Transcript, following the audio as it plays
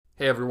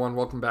Hey everyone,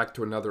 welcome back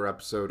to another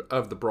episode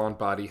of the Brawn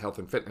Body Health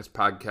and Fitness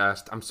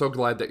Podcast. I'm so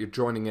glad that you're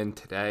joining in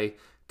today.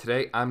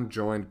 Today I'm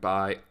joined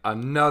by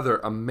another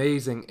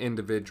amazing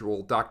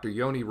individual, Dr.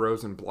 Yoni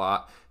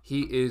Rosenblatt.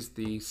 He is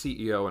the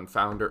CEO and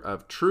founder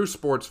of True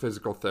Sports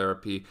Physical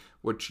Therapy,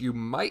 which you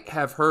might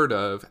have heard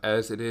of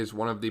as it is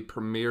one of the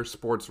premier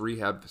sports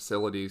rehab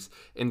facilities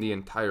in the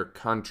entire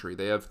country.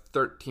 They have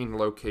 13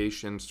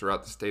 locations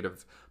throughout the state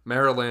of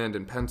Maryland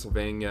and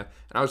Pennsylvania,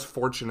 and I was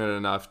fortunate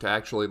enough to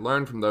actually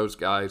learn from those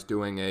guys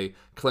doing a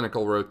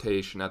clinical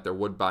rotation at their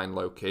Woodbine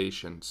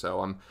location.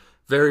 So I'm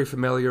very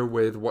familiar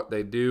with what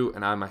they do,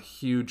 and I'm a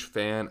huge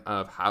fan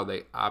of how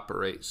they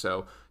operate.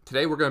 So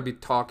today we're going to be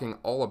talking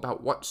all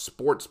about what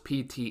sports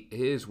PT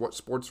is, what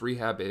sports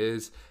rehab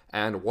is,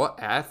 and what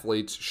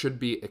athletes should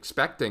be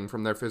expecting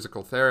from their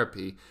physical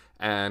therapy.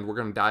 And we're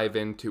going to dive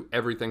into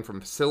everything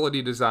from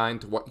facility design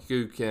to what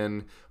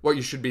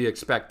you should be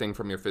expecting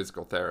from your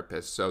physical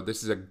therapist. So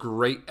this is a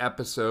great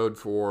episode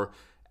for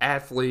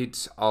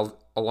athletes,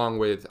 along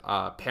with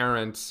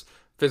parents,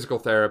 physical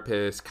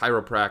therapists,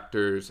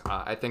 chiropractors.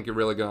 I think you're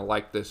really going to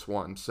like this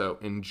one. So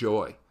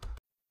enjoy.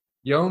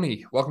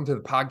 Yoni, welcome to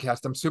the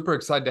podcast. I'm super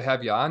excited to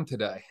have you on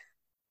today.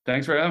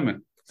 Thanks for having me.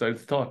 Excited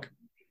to talk.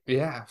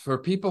 Yeah, for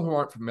people who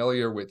aren't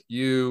familiar with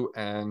you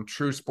and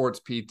True Sports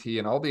PT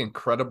and all the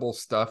incredible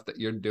stuff that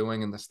you're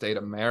doing in the state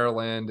of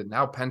Maryland and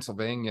now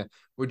Pennsylvania,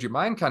 would you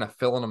mind kind of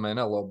filling them in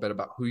a little bit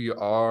about who you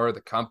are,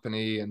 the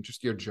company, and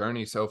just your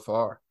journey so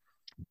far?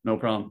 No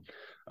problem.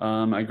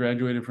 I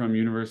graduated from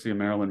University of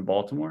Maryland,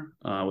 Baltimore,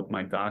 with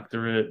my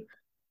doctorate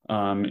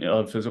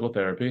of physical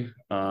therapy.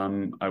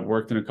 I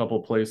worked in a couple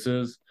of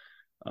places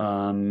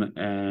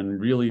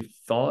and really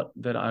thought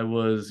that I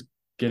was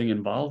getting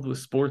involved with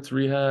sports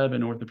rehab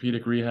and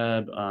orthopedic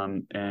rehab.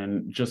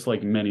 And just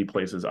like many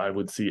places, I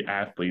would see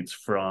athletes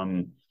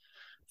from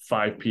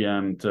 5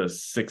 p.m. to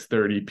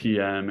 6:30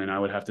 p.m. and I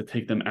would have to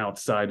take them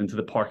outside into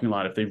the parking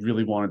lot if they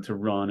really wanted to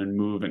run and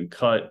move and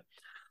cut.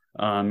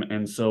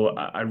 And so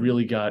I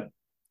really got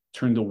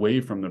turned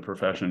away from the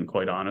profession,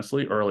 quite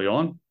honestly, early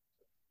on,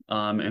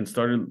 and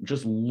started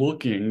just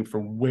looking for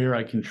where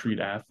I can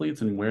treat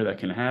athletes and where that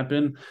can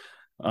happen.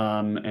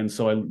 And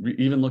so I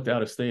even looked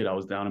out of state. I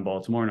was down in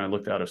Baltimore and I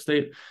looked out of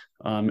state,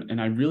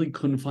 and I really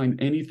couldn't find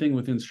anything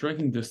within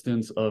striking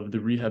distance of the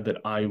rehab that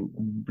I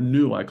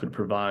knew I could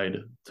provide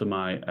to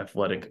my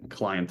athletic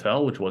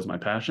clientele, which was my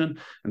passion.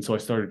 And so I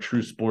started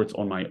True Sports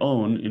on my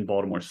own in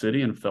Baltimore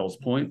City and Fells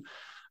Point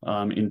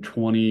in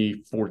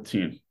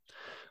 2014.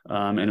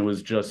 And it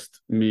was just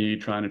me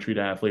trying to treat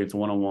athletes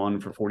one-on-one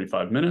for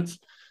 45 minutes.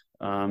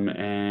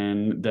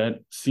 And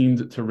that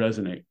seemed to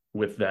resonate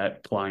with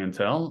that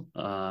clientele.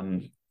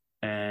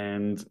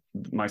 And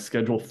my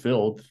schedule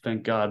filled,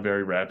 thank God,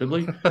 very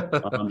rapidly.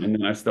 And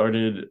then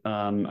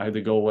I had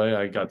to go away.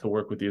 I got to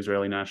work with the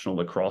Israeli national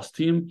lacrosse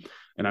team,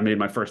 and I made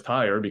my first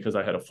hire because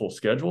I had a full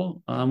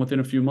schedule within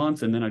a few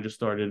months. And then I just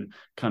started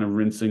kind of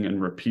rinsing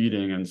and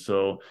repeating. And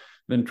so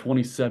then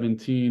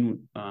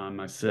 2017,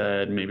 I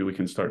said, maybe we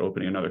can start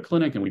opening another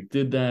clinic. And we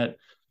did that.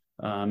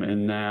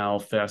 And now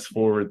fast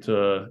forward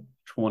to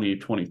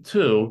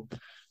 2022,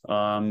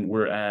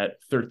 we're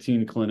at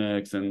 13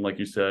 clinics. And like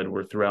you said,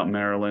 we're throughout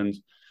Maryland,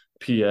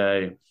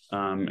 PA,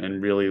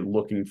 and really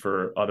looking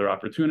for other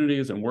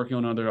opportunities and working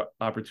on other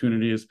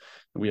opportunities.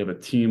 We have a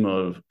team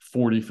of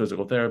 40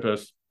 physical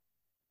therapists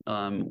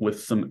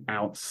with some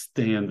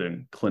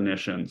outstanding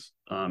clinicians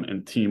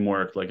and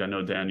teamwork. Like I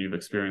know, Dan, you've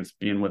experienced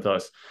being with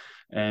us.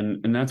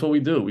 And that's what we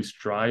do. We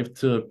strive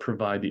to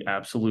provide the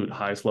absolute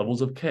highest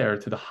levels of care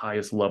to the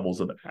highest levels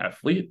of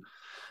athlete.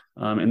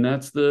 And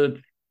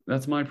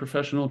that's my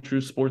professional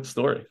True Sports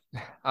story.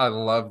 I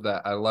love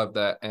that. I love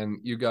that. And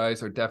you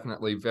guys are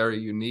definitely very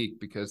unique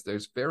because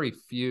there's very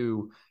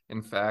few.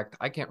 In fact,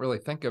 I can't really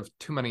think of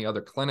too many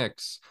other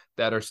clinics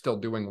that are still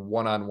doing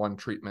one-on-one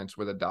treatments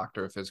with a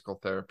doctor of physical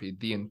therapy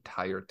the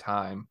entire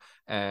time.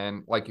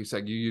 And like you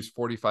said, you use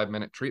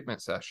 45-minute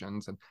treatment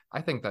sessions. And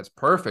I think that's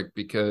perfect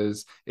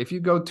because if you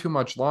go too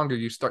much longer,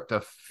 you start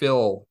to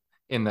fill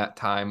in that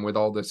time with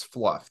all this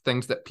fluff,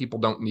 things that people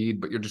don't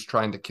need, but you're just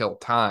trying to kill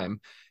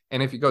time.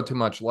 And if you go too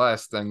much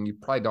less, then you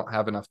probably don't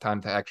have enough time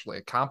to actually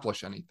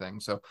accomplish anything.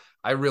 So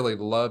I really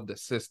love the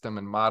system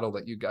and model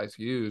that you guys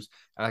use.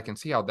 And I can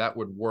see how that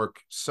would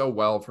work so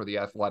well for the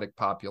athletic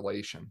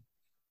population.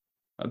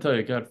 I'll tell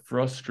you, it got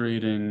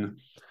frustrating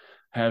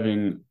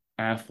having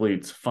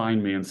athletes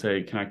find me and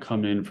say, can I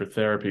come in for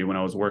therapy when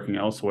I was working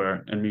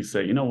elsewhere? And me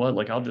say, you know what,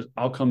 like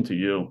I'll come to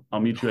you. I'll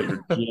meet you at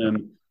your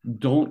gym.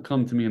 Don't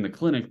come to me in the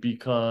clinic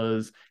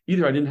because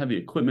either I didn't have the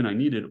equipment I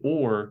needed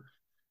or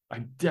I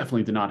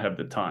definitely did not have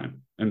the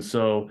time. And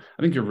so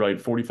I think you're right.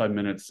 45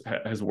 minutes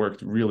has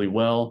worked really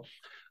well.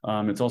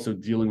 It's also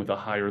dealing with a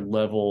higher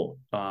level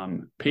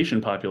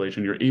patient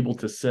population. You're able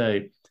to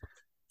say,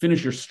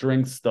 finish your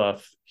strength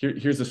stuff.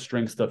 Here's the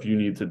strength stuff you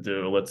need to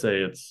do. Let's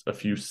say it's a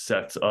few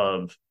sets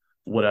of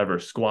whatever,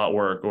 squat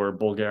work or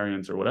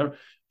Bulgarians or whatever.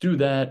 Do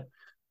that.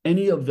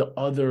 Any of the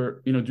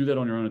other, do that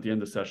on your own at the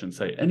end of the session.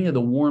 Say any of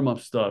the warm-up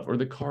stuff or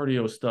the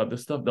cardio stuff, the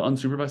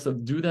unsupervised stuff,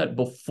 do that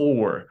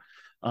before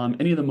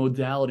Any of the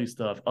modality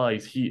stuff,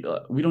 ice, heat,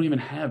 we don't even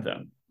have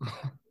them.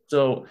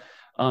 So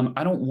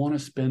I don't want to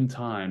spend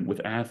time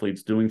with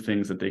athletes doing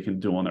things that they can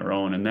do on their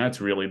own. And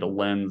that's really the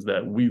lens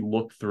that we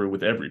look through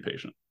with every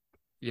patient.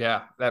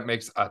 Yeah, that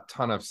makes a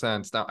ton of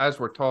sense. Now, as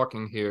we're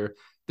talking here,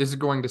 this is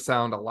going to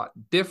sound a lot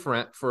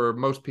different for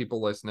most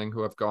people listening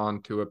who have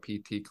gone to a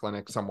PT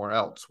clinic somewhere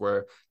else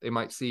where they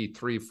might see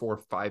 3, 4,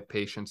 5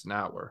 patients an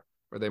hour,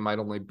 where they might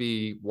only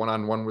be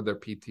one-on-one with their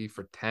PT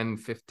for 10,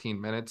 15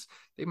 minutes.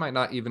 They might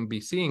not even be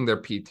seeing their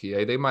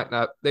PTA.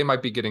 They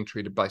might be getting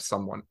treated by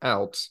someone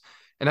else.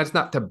 And that's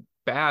not to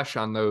bash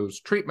on those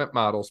treatment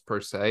models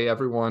per se.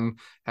 Everyone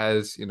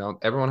has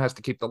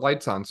to keep the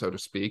lights on, so to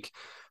speak.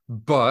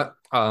 But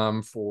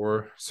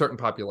for certain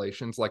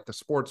populations, like the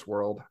sports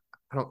world,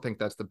 I don't think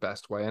that's the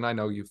best way. And I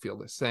know you feel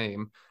the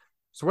same.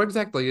 So, what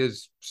exactly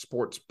is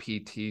sports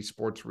PT,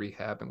 sports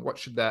rehab, and what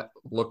should that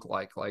look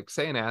like? Like,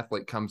 say an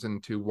athlete comes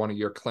into one of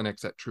your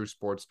clinics at True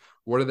Sports,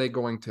 what are they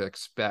going to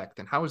expect?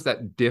 And how is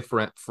that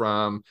different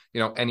from,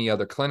 any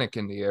other clinic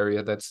in the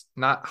area that's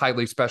not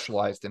highly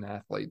specialized in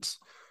athletes?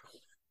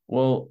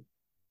 Well,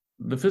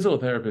 the physical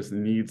therapist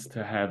needs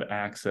to have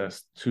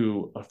access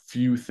to a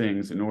few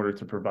things in order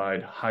to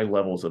provide high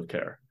levels of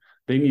care.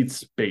 They need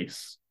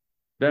space.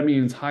 That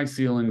means high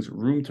ceilings,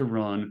 room to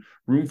run,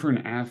 room for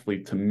an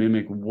athlete to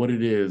mimic what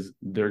it is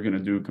they're going to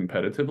do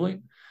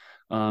competitively.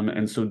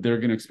 And so they're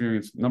going to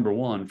experience, number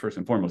one, first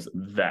and foremost,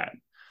 that.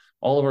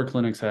 All of our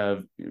clinics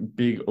have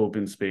big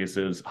open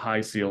spaces,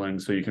 high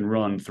ceilings, so you can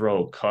run,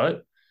 throw,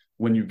 cut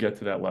when you get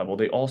to that level.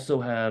 They also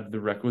have the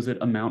requisite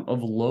amount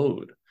of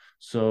load.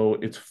 So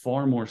it's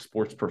far more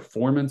sports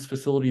performance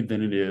facility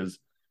than it is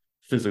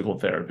physical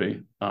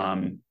therapy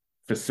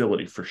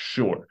facility for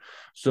sure.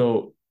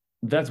 So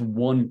that's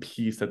one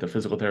piece that the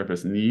physical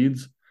therapist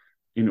needs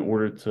in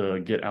order to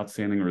get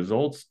outstanding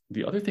results.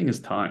 The other thing is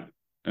time.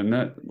 And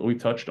that we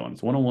touched on.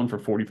 It's one-on-one for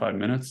 45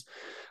 minutes.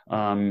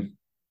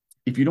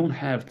 If you don't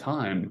have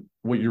time,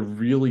 what you're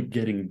really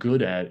getting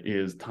good at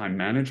is time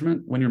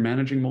management. When you're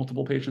managing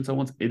multiple patients at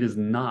once, it is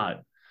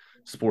not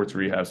sports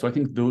rehab. So I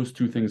think those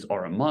two things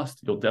are a must.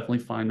 You'll definitely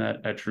find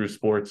that at True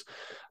Sports,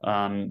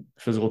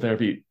 physical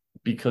therapy,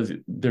 because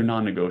they're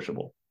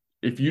non-negotiable.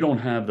 If you don't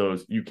have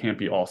those, you can't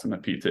be awesome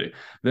at PT.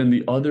 Then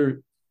the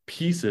other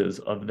pieces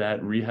of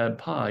that rehab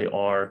pie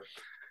are,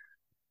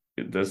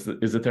 is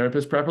the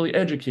therapist properly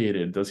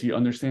educated? Does he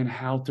understand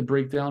how to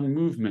break down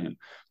movement?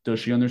 Does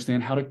she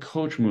understand how to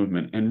coach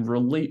movement and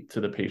relate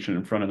to the patient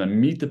in front of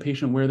them, meet the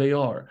patient where they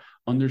are,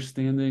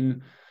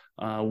 understanding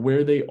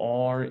where they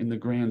are in the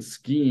grand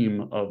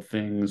scheme of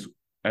things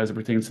as it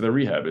pertains to their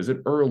rehab? Is it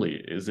early?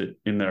 Is it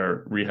in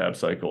their rehab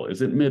cycle?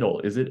 Is it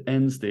middle? Is it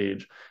end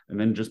stage? And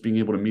then just being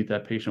able to meet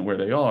that patient where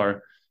they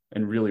are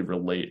and really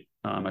relate.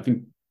 I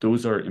think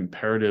those are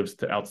imperatives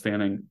to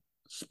outstanding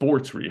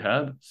sports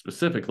rehab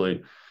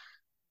specifically.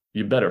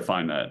 You better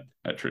find that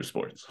at True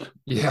Sports.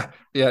 Yeah,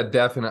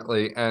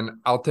 definitely. And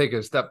I'll take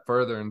a step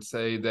further and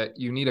say that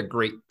you need a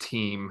great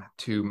team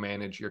to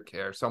manage your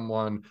care.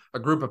 A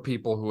group of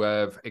people who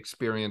have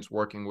experience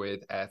working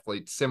with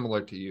athletes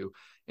similar to you,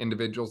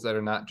 individuals that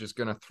are not just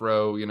going to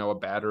throw, a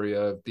battery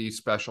of these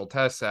special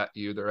tests at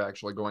you. They're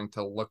actually going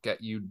to look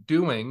at you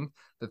doing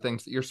the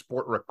things that your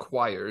sport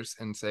requires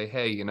and say,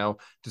 hey,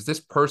 does this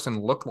person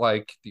look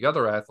like the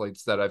other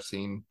athletes that I've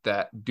seen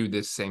that do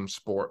this same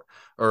sport?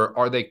 Or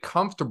are they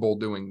comfortable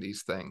doing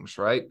these things,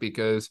 right?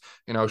 Because,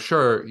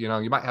 sure,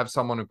 you might have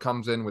someone who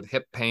comes in with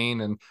hip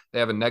pain and they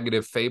have a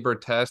negative Faber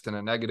test and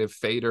a negative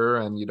Fader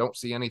and you don't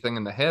see anything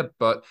in the hip.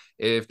 But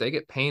if they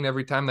get pain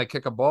every time they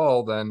kick a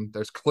ball, then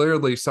there's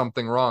clearly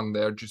something wrong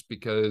there. Just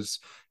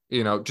because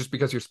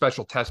your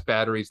special test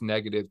battery is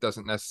negative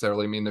doesn't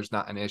necessarily mean there's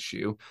not an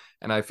issue.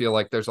 And I feel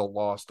like there's a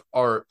lost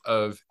art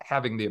of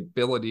having the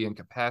ability and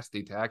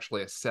capacity to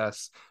actually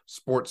assess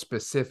sport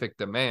specific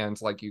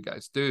demands like you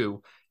guys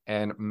do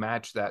and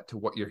match that to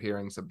what you're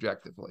hearing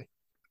subjectively.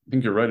 I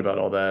think you're right about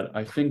all that.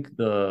 I think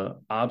the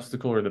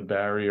obstacle or the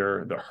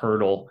barrier, the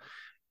hurdle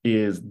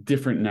is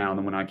different now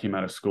than when I came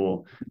out of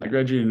school. I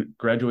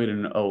graduated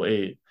in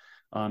 08.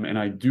 And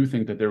I do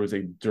think that there was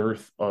a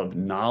dearth of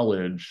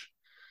knowledge,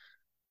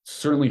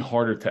 certainly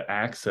harder to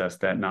access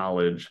that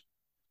knowledge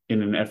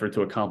in an effort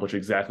to accomplish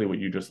exactly what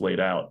you just laid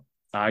out.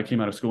 I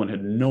came out of school and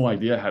had no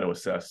idea how to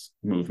assess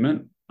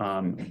movement.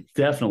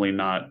 Definitely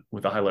not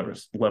with a high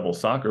level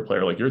soccer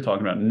player like you're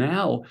talking about.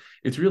 Now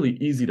it's really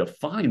easy to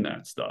find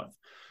that stuff.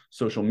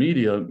 Social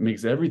media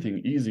makes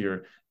everything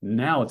easier.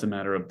 Now it's a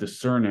matter of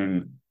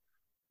discerning,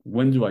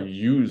 when do I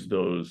use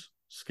those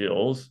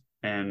skills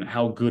and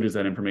how good is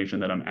that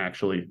information that I'm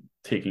actually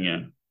taking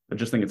in? I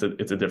just think it's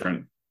a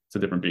different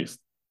beast.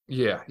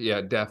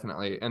 Yeah,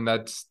 definitely. And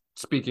that's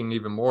speaking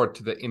even more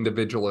to the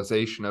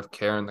individualization of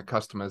care and the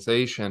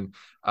customization,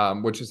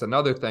 which is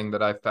another thing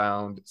that I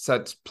found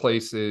sets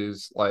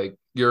places like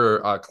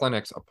your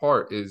clinics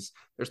apart is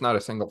there's not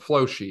a single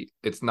flow sheet.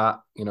 It's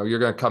not, you're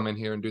going to come in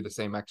here and do the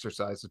same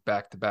exercises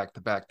back to back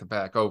to back to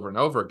back over and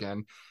over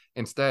again.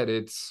 Instead,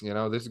 it's,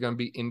 this is going to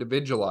be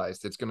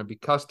individualized. It's going to be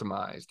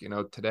customized.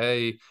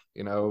 Today,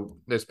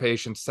 this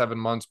patient's 7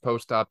 months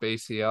post-op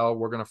ACL,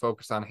 we're going to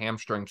focus on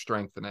hamstring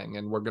strengthening,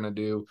 and we're going to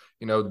do,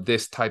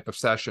 this type of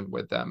session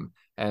with them.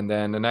 And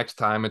then the next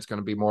time it's going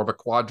to be more of a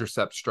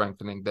quadricep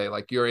strengthening day.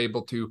 Like, you're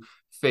able to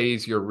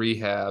phase your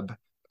rehab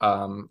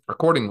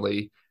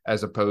accordingly,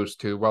 as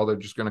opposed to, well, they're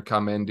just going to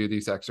come in, do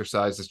these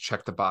exercises,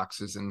 check the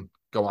boxes, and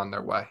go on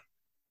their way.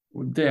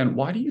 Dan,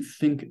 why do you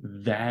think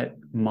that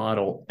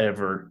model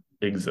ever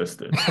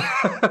existed?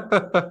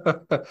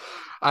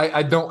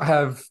 I don't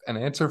have an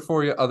answer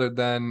for you other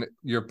than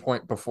your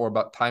point before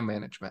about time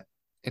management.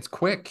 It's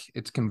quick,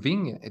 it's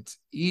convenient, it's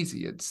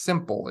easy, it's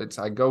simple. It's,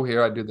 I go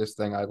here, I do this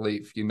thing, I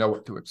leave. You know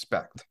what to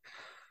expect.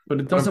 But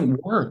it doesn't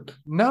work.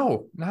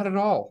 No, not at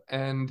all.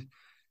 And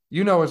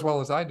as well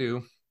as I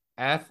do,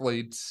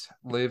 athletes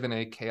live in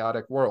a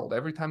chaotic world.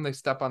 Every time they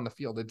step on the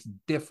field, it's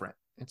different.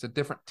 It's a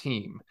different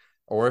team.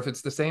 Or if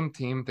it's the same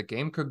team, the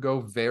game could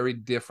go very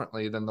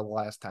differently than the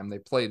last time they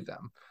played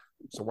them.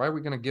 So why are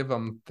we going to give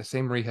them the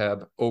same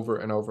rehab over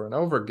and over and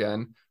over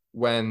again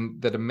when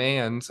the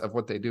demands of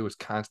what they do is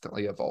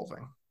constantly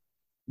evolving?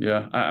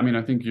 Yeah, I mean,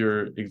 I think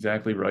you're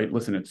exactly right.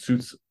 Listen, it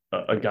suits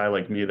a guy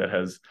like me that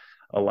has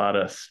a lot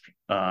of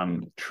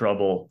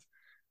trouble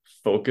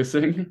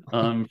focusing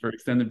for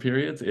extended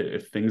periods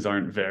if things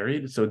aren't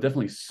varied. So it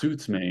definitely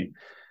suits me.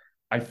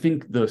 I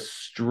think the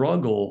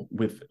struggle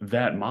with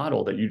that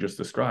model that you just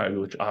described,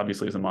 which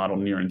obviously is a model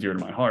near and dear to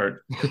my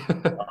heart,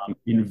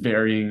 in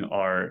varying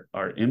our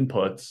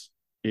inputs,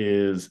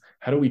 is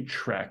how do we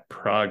track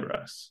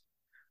progress?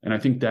 And I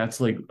think that's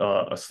like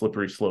a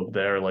slippery slope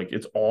there. Like,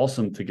 it's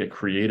awesome to get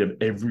creative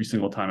every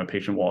single time a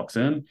patient walks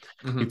in.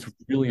 Mm-hmm. It's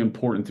really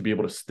important to be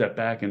able to step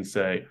back and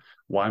say,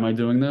 why am I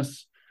doing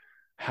this?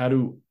 How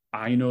do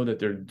I know that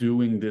they're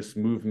doing this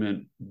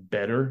movement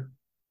better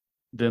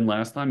than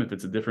last time if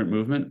it's a different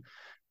movement?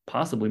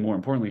 Possibly more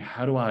importantly,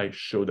 how do I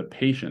show the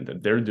patient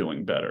that they're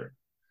doing better?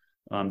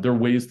 There are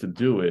ways to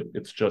do it.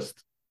 It's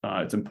just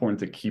it's important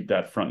to keep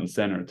that front and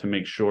center to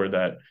make sure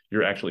that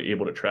you're actually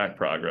able to track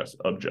progress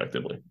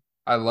objectively.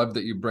 I love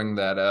that you bring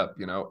that up.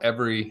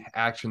 Every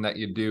action that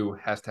you do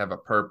has to have a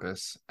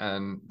purpose.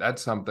 And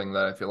that's something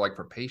that I feel like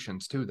for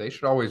patients too, they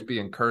should always be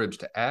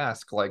encouraged to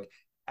ask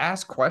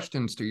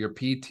questions to your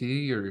PT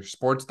or your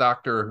sports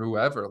doctor or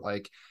whoever.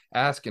 Like,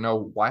 ask,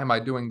 why am I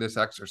doing this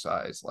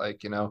exercise?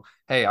 Like,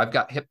 hey, I've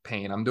got hip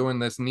pain, I'm doing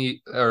this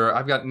knee, or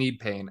I've got knee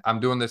pain, I'm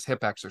doing this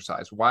hip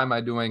exercise. Why am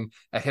I doing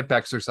a hip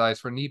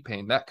exercise for knee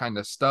pain? That kind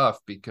of stuff,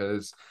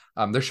 because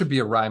there should be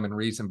a rhyme and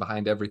reason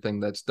behind everything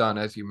that's done,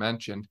 as you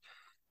mentioned.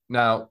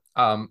 Now,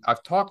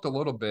 I've talked a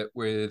little bit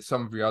with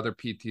some of your other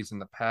PTs in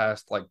the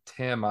past, like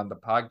Tim on the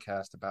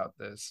podcast, about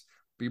this.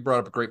 But you brought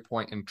up a great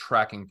point in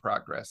tracking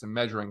progress and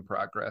measuring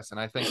progress. And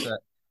I think that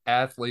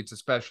athletes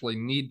especially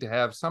need to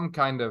have some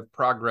kind of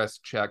progress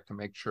check to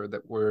make sure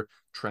that we're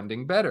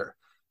trending better.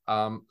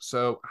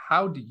 So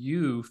how do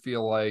you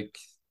feel like,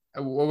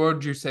 what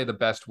would you say the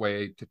best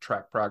way to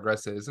track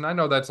progress is? And I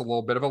know that's a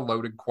little bit of a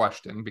loaded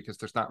question because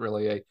there's not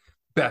really a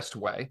best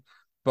way.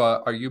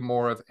 But are you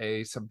more of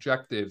a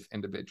subjective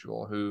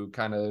individual who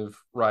kind of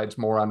rides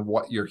more on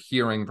what you're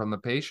hearing from the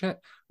patient?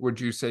 Would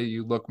you say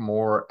you look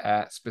more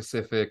at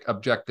specific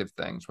objective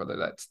things, whether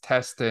that's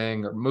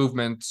testing or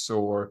movements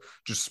or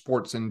just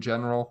sports in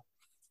general?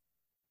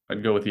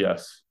 I'd go with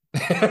yes.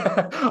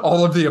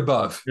 All of the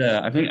above.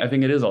 Yeah, I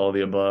think it is all of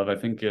the above. I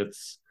think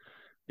it's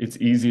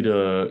easy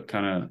to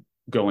kind of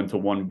go into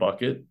one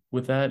bucket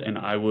with that, and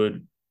I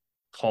would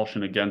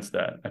caution against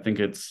that. I think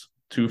it's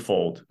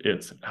twofold.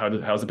 It's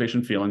how's the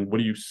patient feeling? What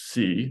do you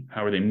see?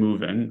 How are they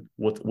moving?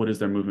 What is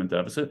their movement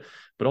deficit?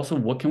 But also,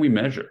 what can we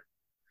measure?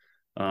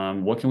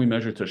 What can we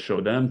measure to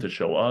show them, to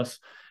show us?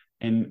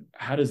 And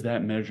how does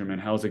that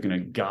measurement, how is it going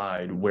to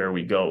guide where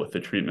we go with the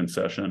treatment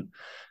session?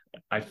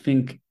 I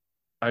think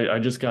I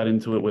just got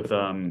into it with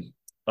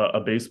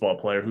a baseball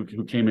player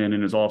who came in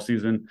his off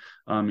season.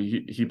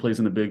 He plays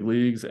in the big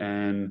leagues,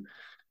 and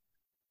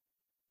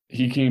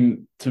he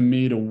came to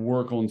me to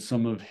work on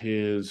some of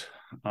his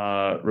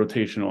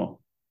rotational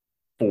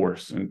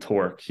force and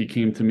torque. He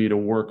came to me to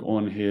work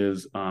on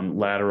his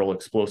lateral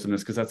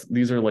explosiveness, because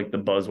these are like the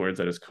buzzwords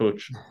that his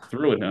coach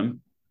threw at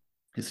him,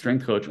 his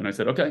strength coach. And I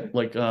said, okay,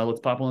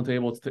 let's pop on the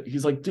table.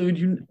 He's like,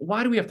 dude,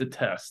 why do we have to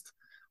test?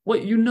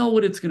 What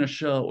it's going to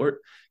show? Or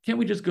can't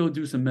we just go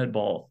do some med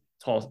ball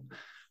toss?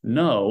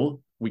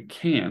 No, we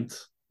can't.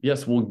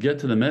 Yes, we'll get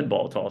to the med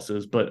ball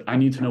tosses, but I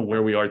need to know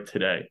where we are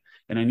today.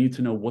 And I need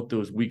to know what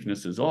those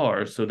weaknesses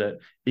are so that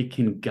it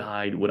can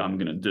guide what I'm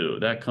going to do.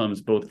 That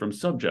comes both from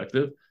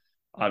subjective.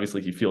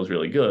 Obviously, he feels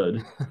really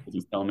good.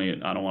 He's telling me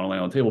I don't want to lay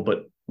on the table,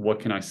 but what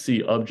can I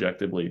see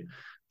objectively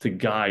to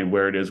guide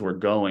where it is we're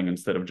going,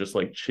 instead of just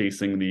like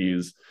chasing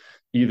these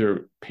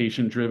either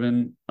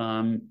patient-driven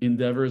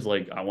endeavors,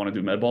 like I want to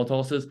do med ball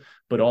tosses,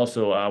 but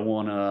also I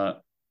want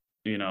to,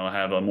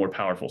 have a more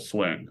powerful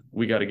swing.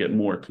 We got to get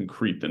more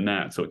concrete than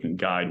that so it can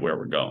guide where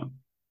we're going.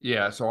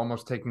 Yeah, so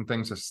almost taking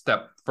things a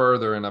step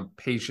further in a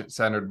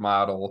patient-centered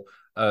model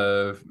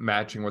of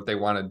matching what they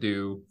want to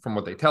do from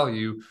what they tell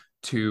you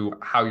to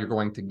how you're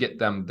going to get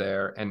them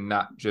there and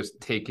not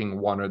just taking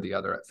one or the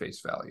other at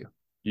face value.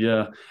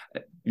 Yeah,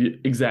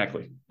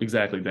 exactly,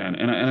 Dan.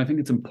 And I think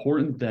it's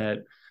important that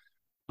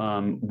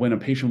when a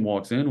patient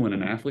walks in, when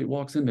an athlete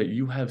walks in, that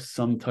you have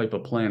some type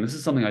of plan. This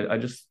is something I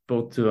just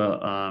spoke to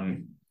a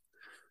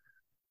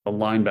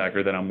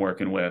linebacker that I'm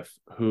working with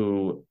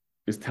who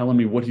is telling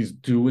me what he's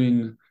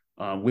doing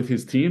with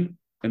his team.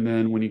 And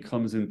then when he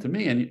comes into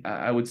me, and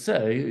I would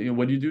say, you know,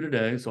 what do you do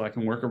today so I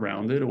can work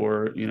around it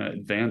or, you know,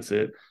 advance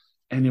it?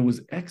 And it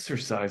was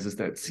exercises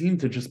that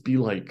seemed to just be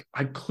like,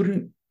 I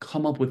couldn't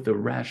come up with the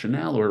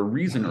rationale or a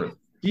reason or a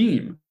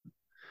theme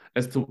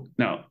as to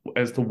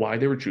why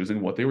they were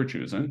choosing what they were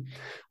choosing,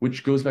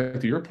 which goes back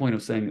to your point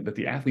of saying that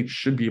the athlete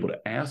should be able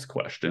to ask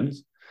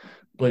questions,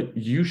 but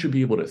you should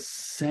be able to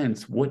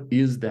sense what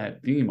is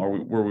that theme.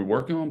 Were we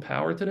working on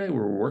power today?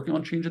 Were we working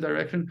on change of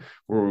direction?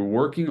 Were we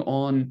working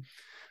on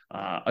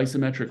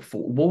isometric?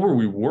 What were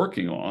we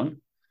working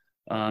on?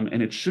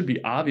 And it should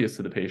be obvious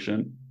to the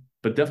patient,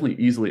 but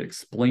definitely easily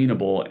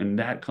explainable. And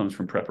that comes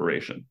from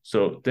preparation.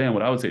 So Dan,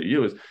 what I would say to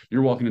you is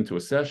you're walking into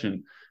a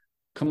session,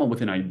 come up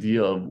with an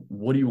idea of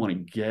what do you want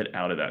to get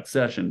out of that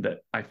session. That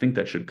I think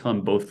that should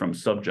come both from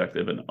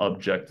subjective and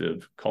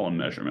objective column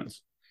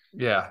measurements.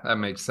 Yeah, that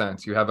makes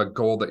sense. You have a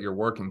goal that you're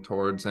working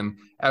towards. And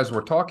as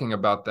we're talking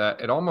about that,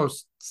 it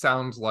almost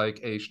sounds like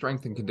a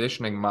strength and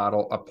conditioning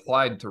model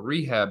applied to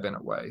rehab in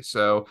a way.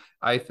 So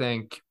I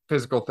think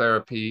physical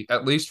therapy,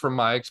 at least from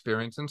my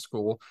experience in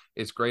school,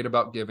 is great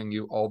about giving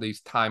you all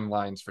these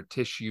timelines for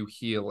tissue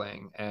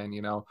healing. And,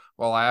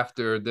 well,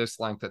 after this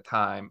length of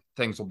time,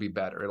 things will be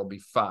better. It'll be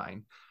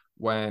fine.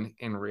 When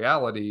in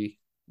reality,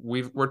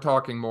 we're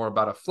talking more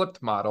about a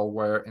flipped model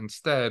where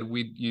instead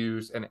we'd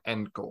use an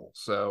end goal.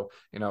 So,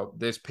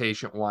 this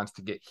patient wants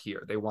to get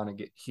here. They want to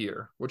get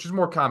here, which is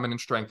more common in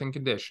strength and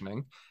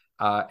conditioning.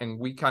 And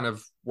we kind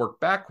of work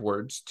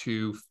backwards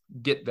to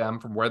get them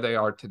from where they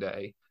are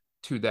today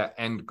to that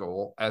end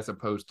goal, as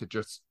opposed to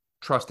just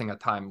trusting a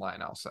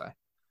timeline, I'll say.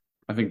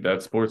 I think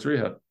that's sports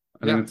rehab.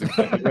 I think that's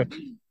exactly right.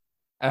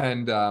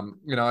 And,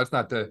 it's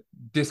not to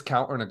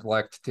discount or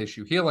neglect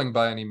tissue healing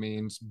by any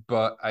means,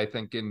 but I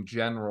think in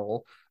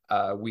general,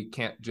 we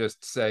can't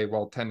just say,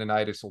 well,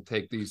 tendonitis will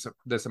take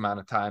this amount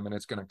of time and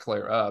it's going to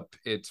clear up.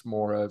 It's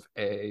more of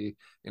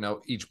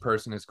each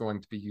person is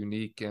going to be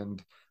unique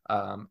and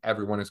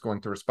everyone is going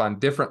to respond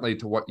differently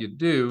to what you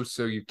do.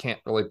 So you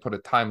can't really put a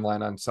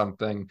timeline on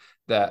something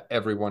that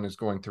everyone is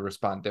going to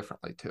respond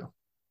differently to.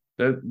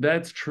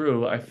 That's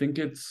true. I think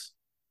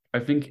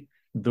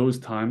those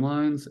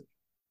timelines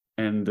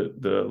and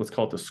the let's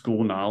call it the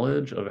school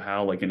knowledge of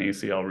how like an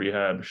ACL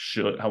rehab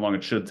how long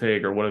it should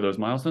take or what are those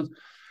milestones.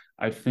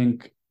 I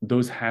think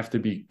those have to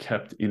be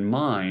kept in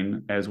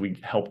mind as we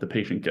help the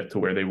patient get to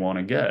where they want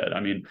to get. I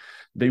mean,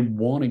 they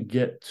want to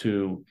get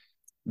to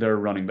their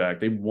running back.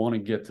 They want to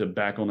get to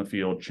back on the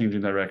field,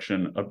 changing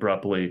direction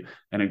abruptly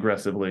and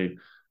aggressively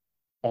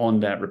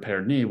on that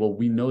repaired knee. Well,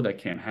 we know that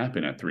can't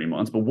happen at 3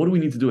 months, but what do we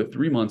need to do at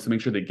 3 months to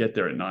make sure they get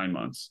there at 9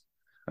 months?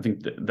 I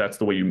think that's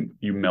the way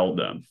you meld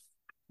them.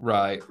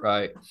 Right.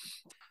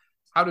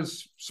 How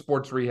does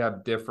sports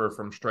rehab differ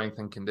from strength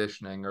and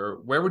conditioning, or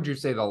where would you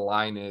say the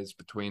line is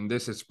between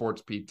this is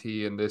sports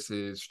PT and this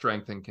is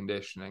strength and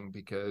conditioning?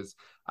 Because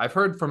I've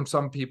heard from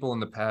some people in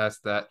the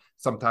past that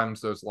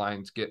sometimes those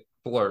lines get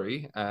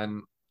blurry.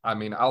 And I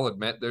mean, I'll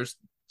admit there's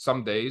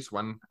some days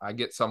when I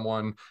get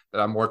someone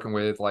that I'm working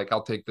with, like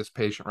I'll take this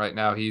patient right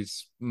now.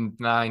 He's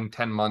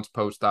 9-10 months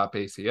post-op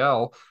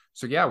ACL.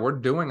 So yeah, we're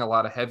doing a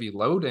lot of heavy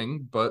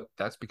loading, but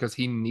that's because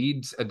he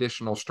needs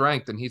additional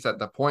strength and he's at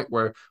the point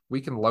where we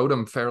can load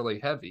him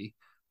fairly heavy.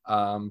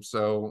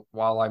 So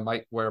while I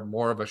might wear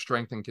more of a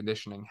strength and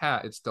conditioning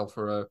hat, it's still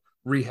for a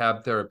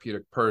rehab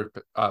therapeutic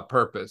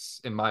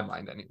purpose in my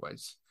mind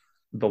anyways.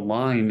 The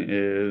line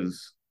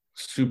is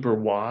super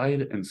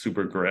wide and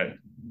super gray.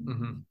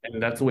 Mm-hmm.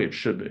 And that's the way it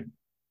should be.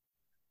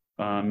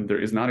 There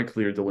is not a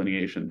clear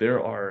delineation.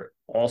 There are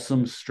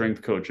awesome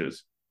strength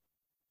coaches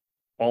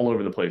all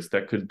over the place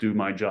that could do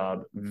my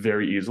job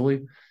very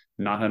easily,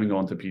 not having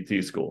gone to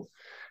PT school.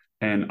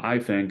 And I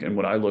think, and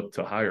what I look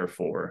to hire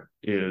for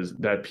is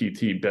that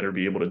PT better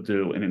be able to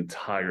do an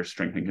entire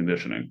strength and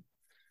conditioning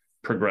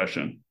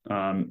progression,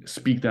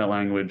 speak that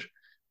language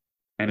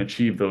and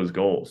achieve those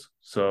goals.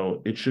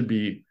 So it should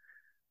be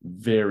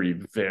very,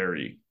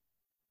 very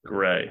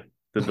gray,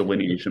 the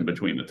delineation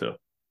between the two.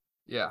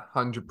 Yeah,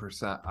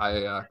 100%.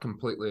 I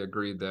completely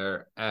agree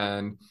there.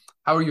 And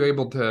how are you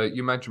able to,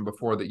 you mentioned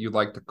before that you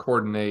like to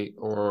coordinate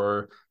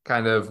or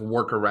kind of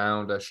work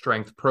around a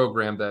strength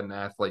program that an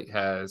athlete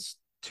has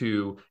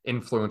to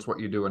influence what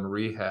you do in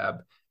rehab.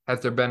 Has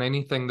there been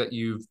anything that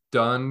you've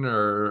done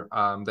or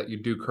that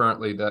you do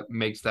currently that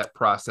makes that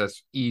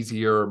process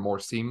easier or more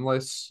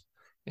seamless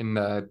in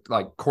the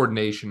like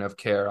coordination of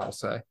care, I'll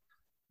say?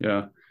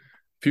 Yeah,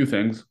 few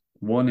things.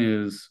 One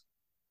is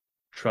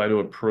try to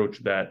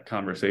approach that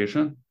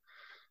conversation,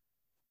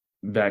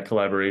 that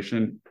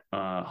collaboration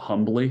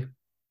humbly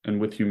and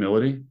with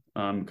humility.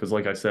 Because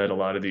like I said, a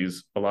lot of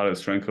the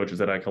strength coaches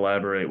that I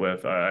collaborate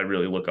with, I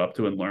really look up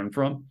to and learn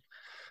from.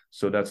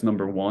 So that's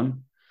number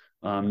one.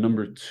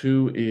 Number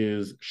two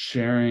is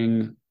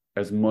sharing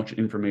as much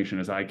information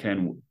as I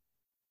can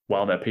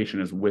while that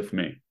patient is with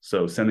me.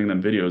 So sending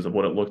them videos of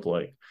what it looked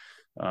like,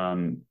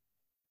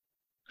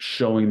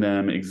 showing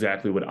them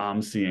exactly what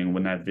I'm seeing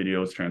when that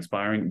video is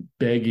transpiring,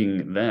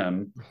 begging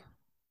them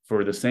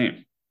for the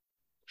same.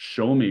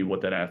 Show me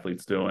what that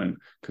athlete's doing,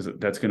 because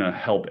that's going to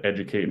help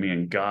educate me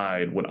and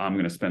guide what I'm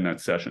going to spend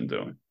that session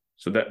doing.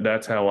 So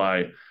that's how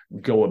I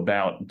go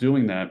about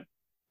doing that.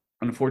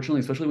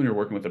 Unfortunately, especially when you're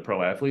working with the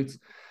pro athletes,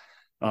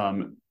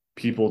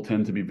 people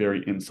tend to be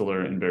very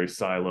insular and very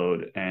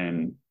siloed,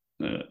 and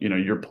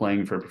you're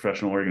playing for a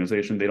professional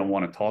organization. They don't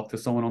want to talk to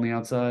someone on the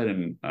outside,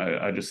 and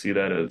I just see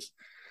that as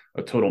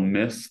a total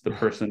miss. The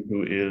person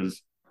who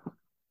is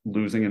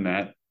losing in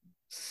that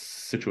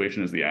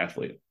situation is the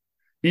athlete.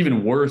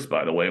 Even worse,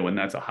 by the way, when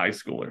that's a high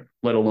schooler,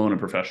 let alone a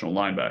professional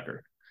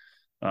linebacker.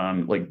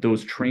 Like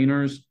those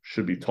trainers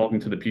should be talking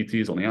to the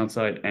PTs on the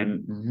outside,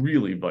 and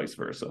really vice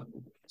versa.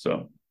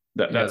 So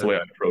that's the way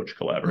I approach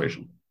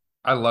collaboration.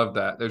 I love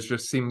that. There's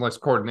just seamless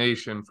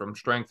coordination from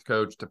strength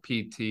coach to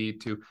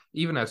PT to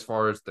even as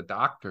far as the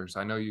doctors.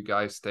 I know you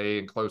guys stay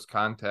in close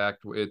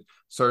contact with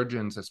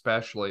surgeons,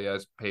 especially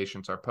as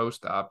patients are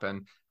post-op.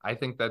 And I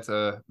think that's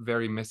a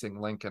very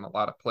missing link in a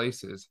lot of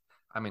places.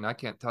 I mean, I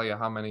can't tell you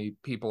how many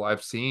people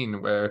I've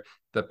seen where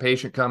the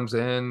patient comes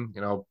in,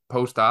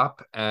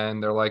 post-op,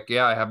 and they're like,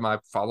 yeah, I have my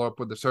follow-up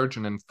with the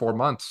surgeon in 4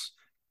 months.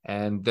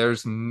 And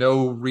there's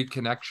no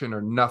reconnection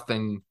or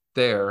nothing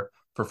there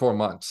for 4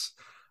 months.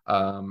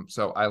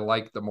 So I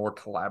like the more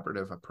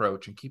collaborative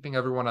approach and keeping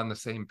everyone on the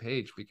same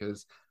page,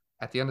 because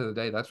at the end of the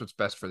day, that's what's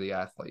best for the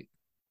athlete.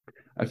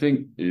 I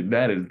think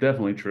that is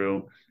definitely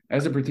true.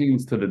 As it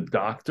pertains to the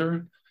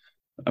doctor,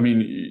 I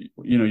mean,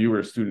 you were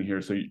a student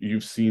here, so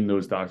you've seen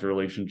those doctor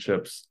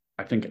relationships,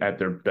 I think, at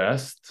their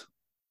best.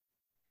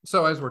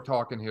 So as we're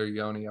talking here,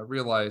 Yoni, I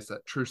realize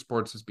that True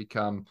Sports has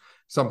become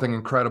something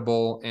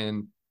incredible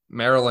in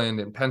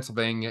Maryland and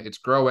Pennsylvania. It's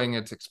growing,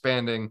 it's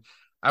expanding.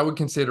 I would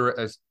consider it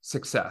a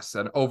success,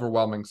 an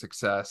overwhelming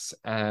success.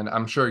 And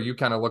I'm sure you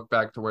kind of look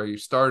back to where you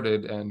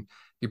started, and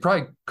you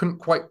probably couldn't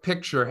quite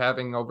picture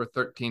having over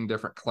 13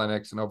 different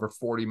clinics and over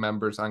 40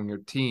 members on your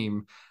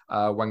team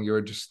when you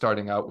were just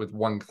starting out with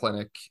one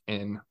clinic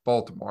in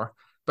Baltimore.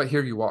 But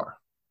here you are.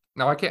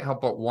 Now, I can't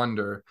help but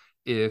wonder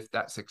if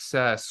that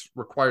success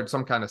required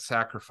some kind of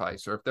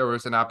sacrifice, or if there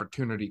was an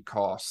opportunity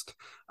cost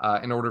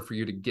in order for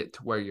you to get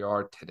to where you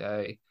are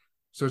today.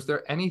 So is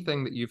there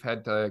anything that you've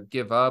had to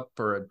give up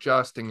or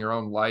adjust in your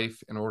own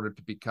life in order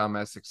to become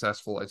as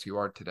successful as you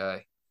are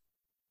today?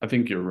 I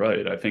think you're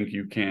right. I think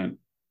you can't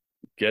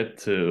get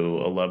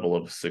to a level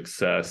of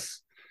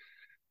success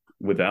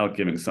without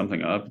giving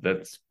something up.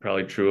 That's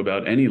probably true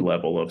about any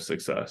level of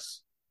success.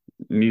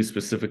 Me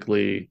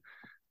specifically,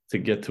 to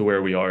get to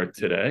where we are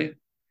today,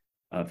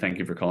 thank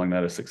you for calling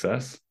that a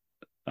success.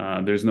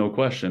 There's no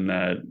question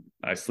that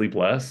I sleep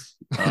less.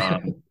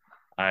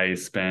 I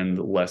spend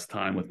less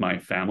time with my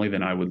family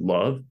than I would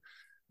love.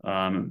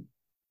 I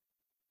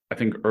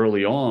think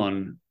early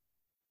on,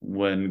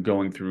 when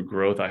going through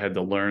growth, I had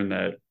to learn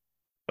that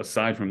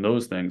aside from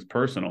those things,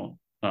 personal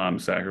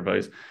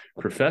sacrifice,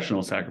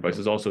 professional sacrifice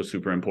is also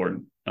super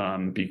important,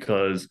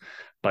 because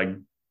by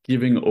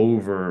giving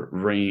over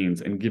reins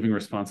and giving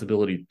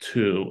responsibility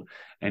to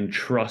and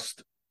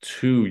trust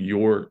to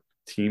your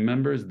team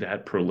members,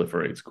 that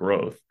proliferates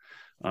growth.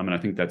 And I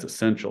think that's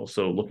essential.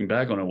 So looking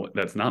back on it,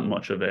 that's not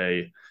much of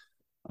a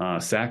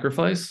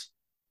sacrifice.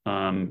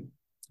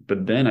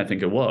 But then I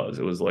think it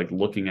was like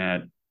looking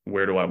at,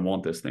 where do I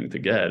want this thing to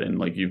get? And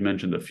like you've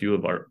mentioned a few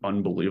of our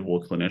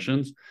unbelievable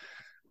clinicians.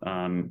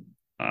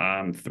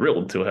 I'm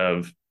thrilled to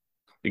have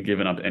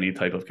given up any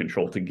type of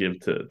control to give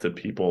to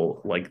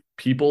people like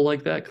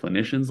that,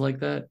 clinicians like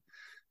that,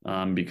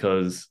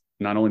 because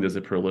not only does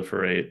it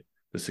proliferate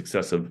the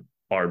success of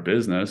our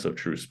business of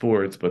True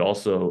Sports, but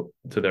also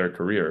to their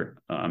career,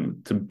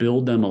 to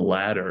build them a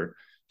ladder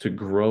to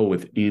grow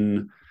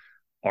within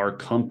our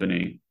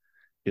company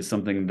is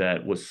something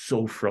that was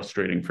so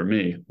frustrating for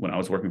me when I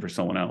was working for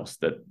someone else,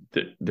 that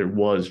there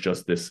was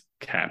just this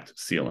capped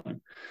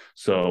ceiling.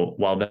 So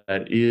while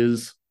that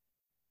is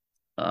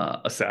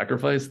a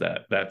sacrifice,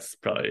 that's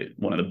probably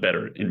one of the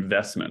better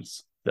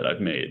investments that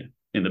I've made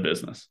in the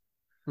business.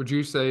 Would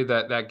you say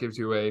that that gives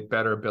you a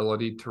better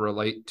ability to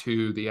relate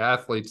to the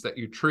athletes that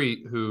you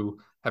treat who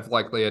have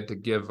likely had to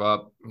give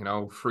up,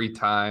 free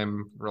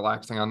time,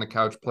 relaxing on the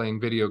couch, playing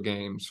video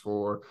games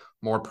for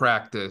more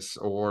practice,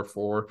 or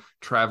for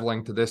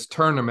traveling to this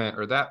tournament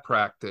or that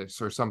practice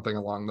or something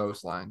along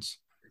those lines?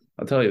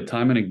 I'll tell you,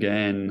 time and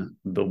again,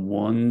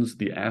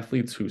 the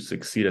athletes who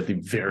succeed at the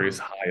various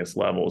highest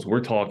levels, we're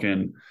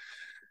talking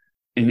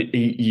an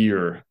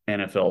 8-year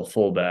NFL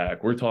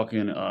fullback, we're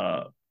talking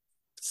a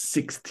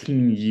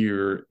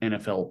 16-year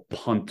NFL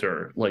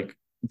punter, like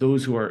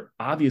those who are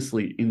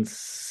obviously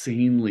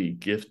insanely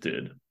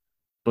gifted,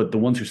 but the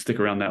ones who stick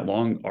around that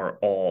long are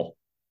all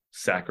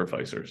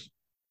sacrificers.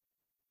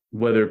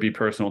 whether it be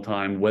personal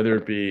time, whether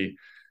it be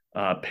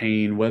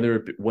pain, whether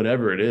it be,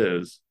 whatever it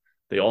is,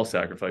 they all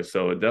sacrifice.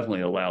 So it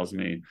definitely allows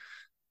me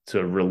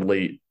to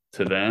relate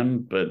to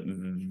them, but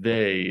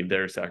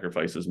their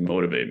sacrifices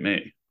motivate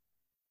me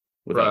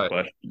without Right.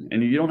 question.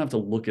 And you don't have to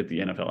look at the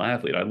NFL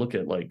athlete. I look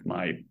at like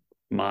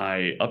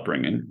my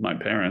upbringing, my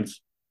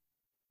parents.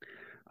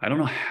 I don't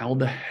know how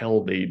the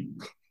hell they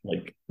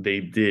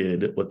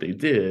did what they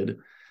did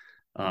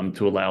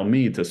to allow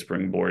me to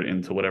springboard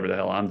into whatever the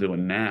hell I'm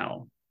doing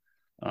now.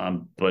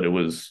 But it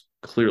was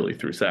clearly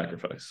through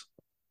sacrifice.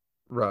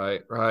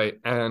 Right, right.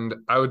 And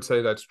I would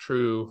say that's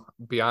true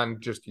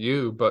beyond just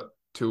you, but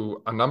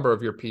to a number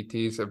of your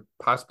PTs and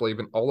possibly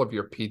even all of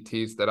your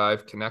PTs that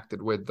I've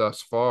connected with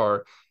thus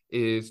far,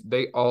 is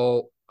they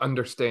all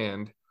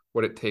understand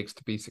what it takes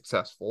to be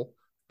successful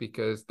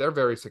because they're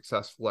very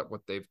successful at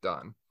what they've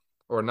done.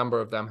 Or a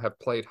number of them have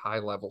played high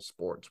level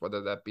sports,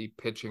 whether that be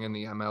pitching in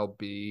the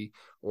MLB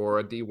or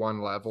a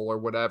D1 level or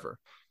whatever.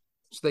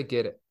 So they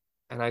get it.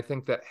 And I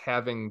think that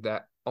having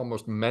that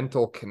almost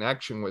mental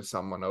connection with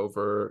someone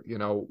over,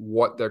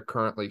 what they're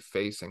currently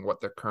facing,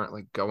 what they're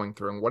currently going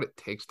through, and what it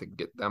takes to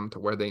get them to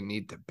where they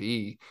need to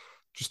be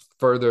just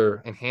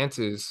further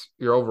enhances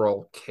your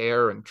overall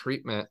care and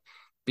treatment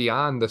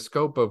beyond the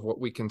scope of what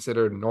we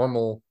consider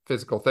normal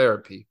physical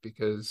therapy,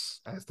 because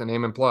as the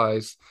name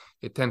implies,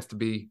 it tends to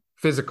be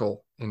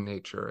physical in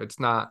nature. It's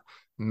not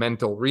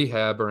mental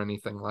rehab or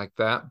anything like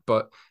that,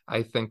 but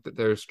I think that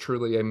there's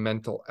truly a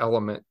mental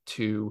element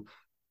to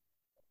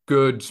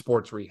good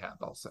sports rehab,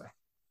 I'll say.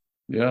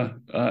 Yeah,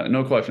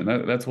 no question.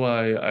 That's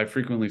why I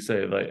frequently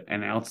say that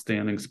an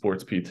outstanding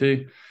sports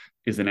PT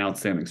is an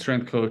outstanding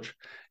strength coach,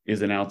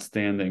 is an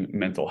outstanding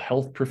mental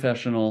health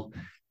professional,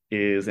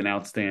 is an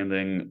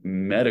outstanding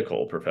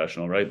medical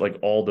professional, right? Like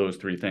all those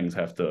three things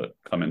have to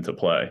come into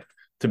play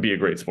to be a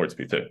great sports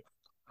PT.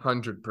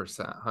 100%,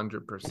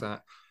 100%.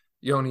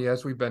 Yoni,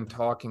 as we've been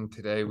talking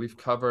today, we've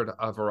covered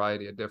a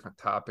variety of different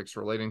topics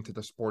relating to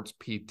the sports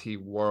PT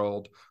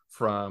world,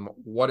 from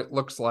what it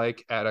looks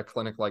like at a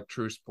clinic like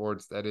True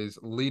Sports that is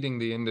leading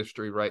the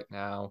industry right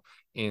now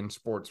in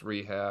sports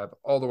rehab,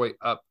 all the way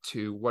up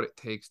to what it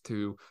takes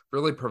to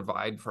really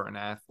provide for an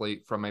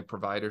athlete from a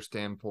provider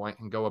standpoint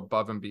and go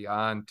above and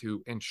beyond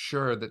to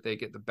ensure that they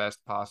get the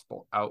best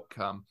possible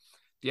outcome.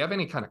 Do you have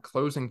any kind of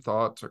closing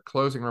thoughts or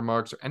closing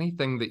remarks or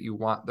anything that you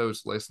want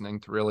those listening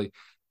to really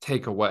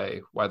take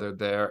away, whether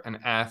they're an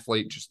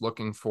athlete just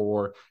looking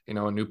for,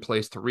 a new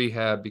place to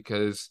rehab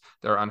because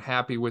they're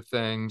unhappy with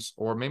things,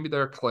 or maybe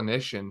they're a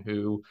clinician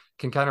who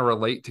can kind of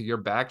relate to your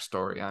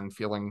backstory on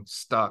feeling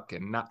stuck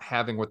and not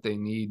having what they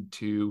need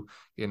to,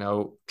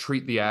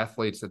 treat the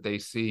athletes that they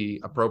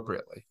see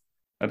appropriately?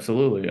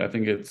 Absolutely. I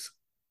think it's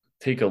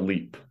take a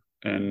leap.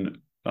 And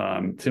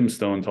Tim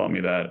Stone taught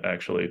me that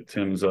actually.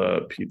 Tim's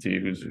a PT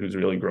who's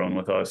really grown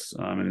with us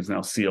and is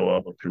now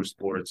COO of True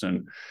Sports.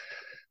 And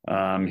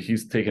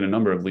he's taken a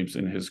number of leaps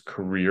in his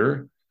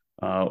career.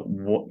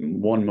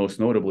 One most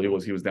notably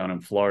was he was down in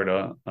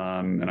Florida,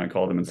 and I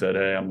called him and said,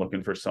 "Hey, I'm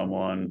looking for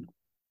someone."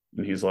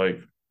 And he's like,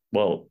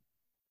 "Well,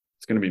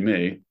 it's going to be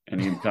me."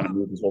 And he kind of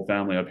moved his whole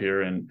family up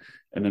here. And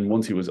then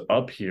once he was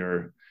up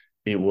here,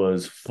 it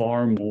was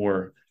far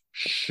more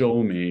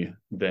show me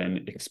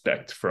than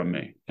expect from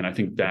me. And I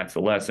think that's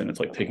the lesson. It's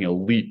like taking a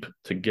leap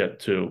to get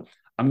to,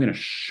 I'm going to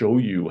show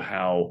you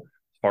how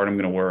hard I'm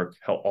going to work,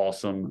 how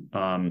awesome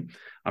I'm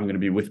going to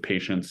be with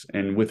patients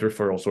and with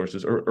referral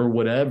sources or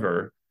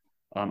whatever.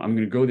 I'm going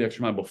to go the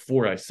extra mile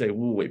before I say,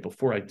 well, wait,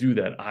 before I do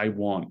that, I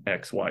want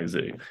X, Y,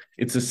 Z.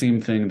 It's the same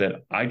thing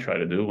that I try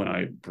to do when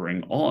I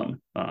bring on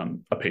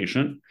a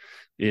patient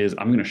is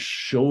I'm going to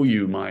show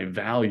you my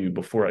value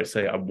before I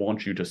say, I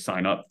want you to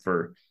sign up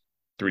for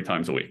 3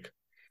 times a week.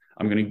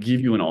 I'm going to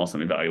give you an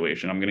awesome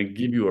evaluation. I'm going to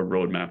give you a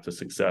roadmap to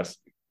success.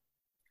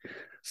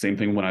 Same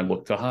thing when I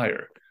look to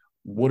hire.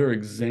 What are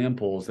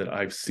examples that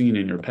I've seen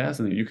in your past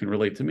and that you can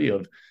relate to me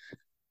of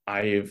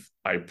I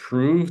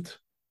proved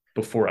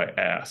before I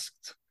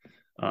asked?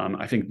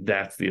 I think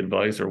that's the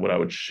advice, or what I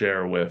would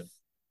share with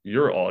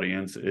your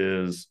audience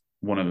is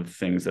one of the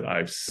things that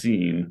I've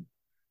seen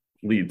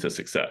lead to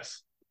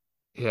success.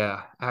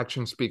 Yeah,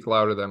 actions speak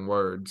louder than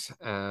words.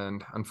 And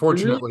You're really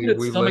unfortunately, good at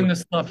we summing live, this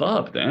stuff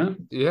up,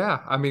 Dan. yeah,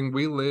 I mean,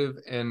 we live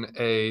in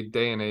a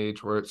day and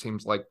age where it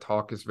seems like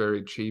talk is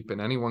very cheap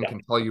and anyone Yeah,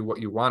 can tell you what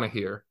you want to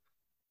hear.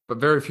 But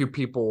very few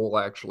people will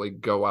actually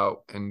go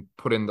out and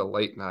put in the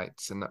late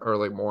nights and the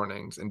early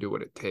mornings and do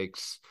what it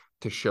takes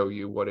to show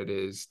you what it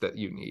is that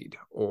you need.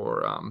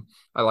 Or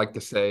I like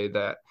to say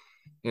that,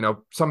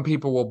 some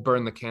people will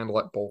burn the candle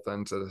at both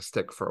ends of the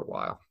stick for a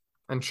while.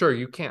 And sure,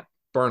 you can't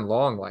burn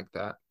long like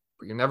that,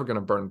 but you're never going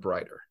to burn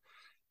brighter.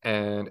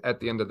 And at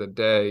the end of the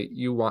day,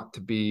 you want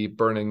to be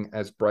burning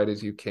as bright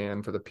as you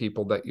can for the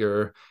people that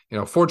you're,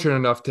 fortunate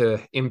enough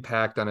to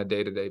impact on a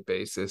day-to-day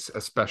basis,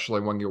 especially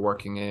when you're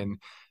working in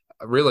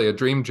really a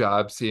dream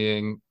job,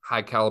 seeing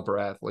high caliber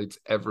athletes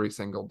every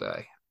single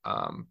day.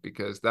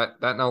 Because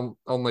that not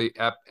only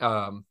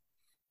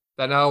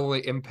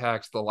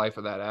impacts the life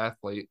of that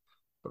athlete,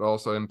 but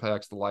also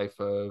impacts the life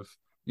of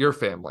your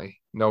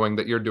family knowing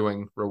that you're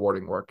doing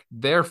rewarding work,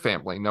 their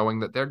family, knowing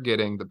that they're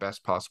getting the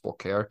best possible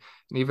care.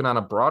 And even on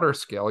a broader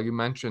scale, you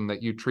mentioned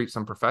that you treat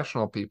some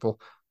professional people.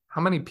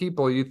 How many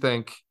people you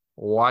think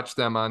watch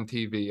them on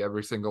TV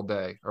every single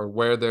day or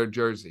wear their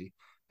jersey?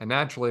 And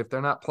naturally, if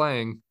they're not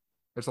playing,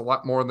 there's a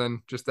lot more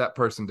than just that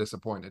person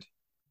disappointed.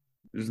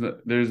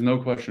 There's no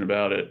question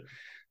about it.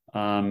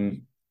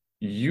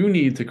 You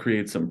need to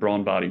create some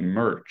Brawn Body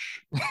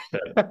merch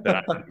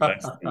that I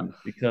invest in,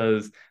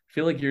 because I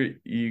feel like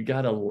you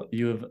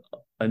have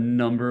a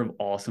number of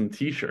awesome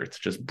t-shirts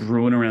just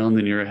brewing around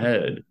in your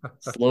head,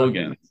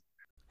 slogans.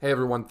 Hey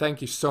everyone,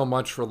 thank you so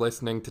much for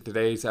listening to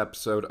today's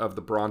episode of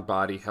the Brawn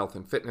Body Health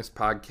and Fitness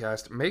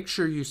Podcast. Make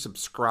sure you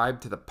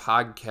subscribe to the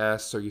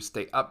podcast so you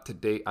stay up to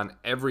date on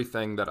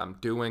everything that I'm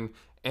doing.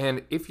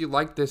 And if you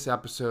like this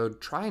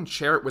episode, try and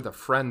share it with a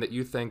friend that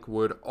you think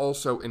would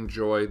also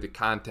enjoy the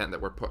content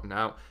that we're putting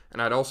out.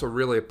 And I'd also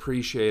really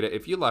appreciate it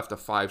if you left a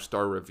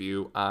 5-star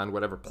review on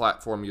whatever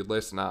platform you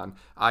listen on,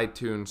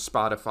 iTunes,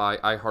 Spotify,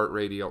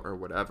 iHeartRadio, or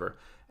whatever.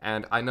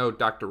 And I know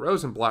Dr.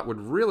 Rosenblatt would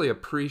really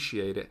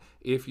appreciate it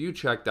if you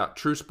checked out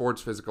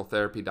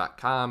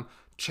TrueSportsPhysicalTherapy.com,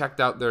 checked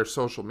out their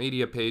social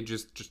media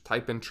pages. Just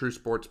type in True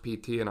Sports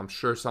PT and I'm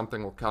sure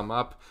something will come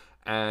up.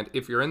 And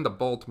if you're in the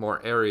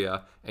Baltimore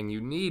area and you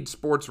need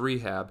sports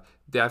rehab,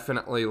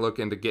 definitely look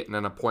into getting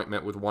an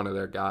appointment with one of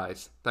their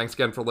guys. Thanks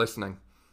again for listening.